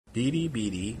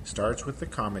BDBD starts with the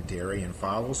commentary and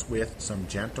follows with some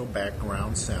gentle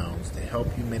background sounds to help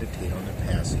you meditate on the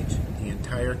passage. The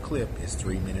entire clip is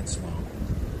 3 minutes long.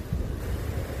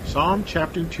 Psalm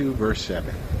chapter 2, verse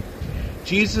 7.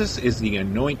 Jesus is the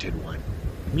anointed one,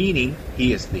 meaning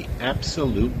he is the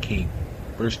absolute king.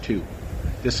 Verse 2,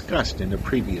 discussed in the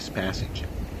previous passage.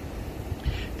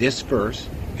 This verse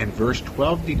and verse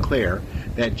 12 declare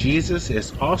that Jesus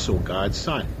is also God's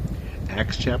Son.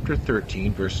 Acts chapter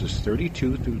 13, verses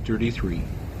 32 through 33.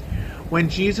 When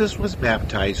Jesus was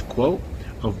baptized, quote,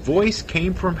 a voice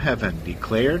came from heaven,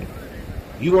 declared,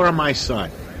 "You are my Son.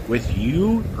 With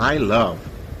you I love.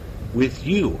 With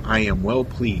you I am well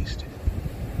pleased."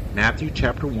 Matthew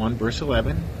chapter 1, verse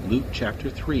 11, Luke chapter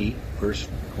 3, verse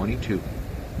 22.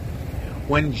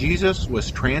 When Jesus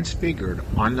was transfigured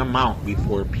on the mount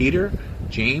before Peter,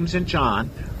 James, and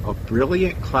John, a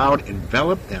brilliant cloud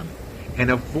enveloped them, and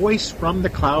a voice from the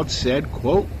cloud said,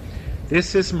 quote,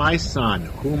 "This is my Son,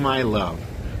 whom I love.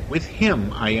 With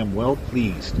him I am well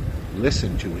pleased.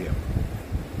 Listen to him."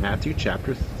 Matthew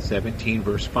chapter 17,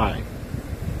 verse 5.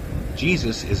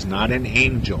 Jesus is not an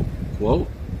angel. Quote,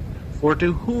 "For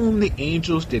to whom the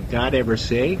angels did God ever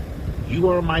say, 'You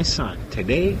are my Son,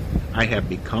 today I have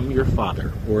become your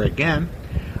Father'?" Or again,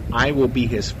 "I will be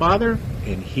his Father,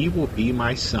 and he will be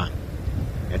my Son."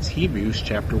 That's Hebrews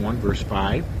chapter 1, verse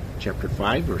 5, chapter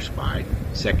 5, verse 5,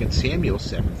 2 Samuel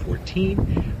 7:14,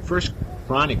 1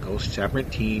 Chronicles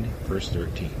 17, verse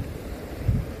 13.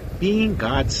 Being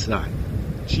God's Son,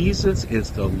 Jesus is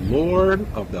the Lord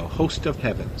of the host of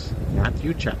heavens.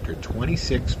 Matthew chapter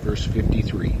 26, verse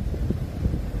 53.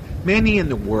 Many in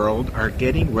the world are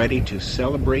getting ready to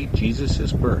celebrate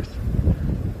Jesus' birth.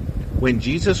 When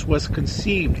Jesus was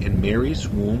conceived in Mary's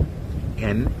womb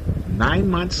and 9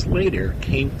 months later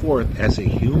came forth as a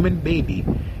human baby,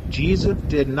 Jesus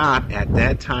did not at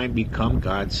that time become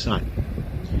God's Son.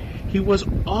 He was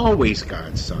always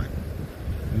God's Son.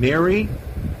 Mary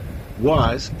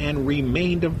was and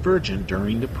remained a virgin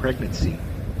during the pregnancy.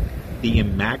 The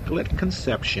Immaculate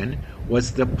Conception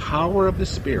was the power of the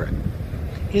Spirit.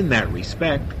 In that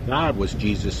respect, God was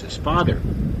Jesus' Father.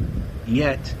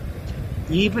 Yet,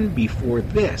 even before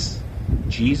this,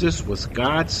 Jesus was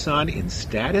God's Son in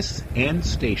status and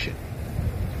station.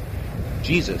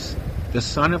 Jesus, the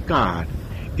Son of God,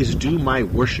 is due my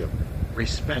worship,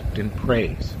 respect, and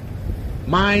praise.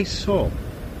 My soul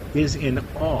is in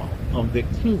awe of the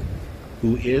King,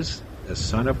 who is the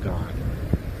Son of God.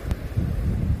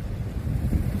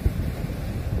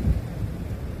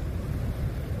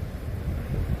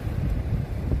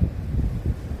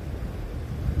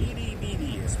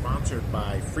 BDBD is sponsored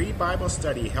by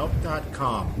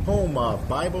FreeBibleStudyHelp.com, home of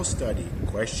Bible study,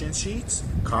 question sheets,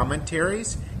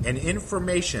 commentaries, and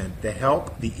information to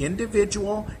help the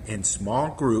individual and small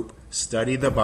group study the Bible.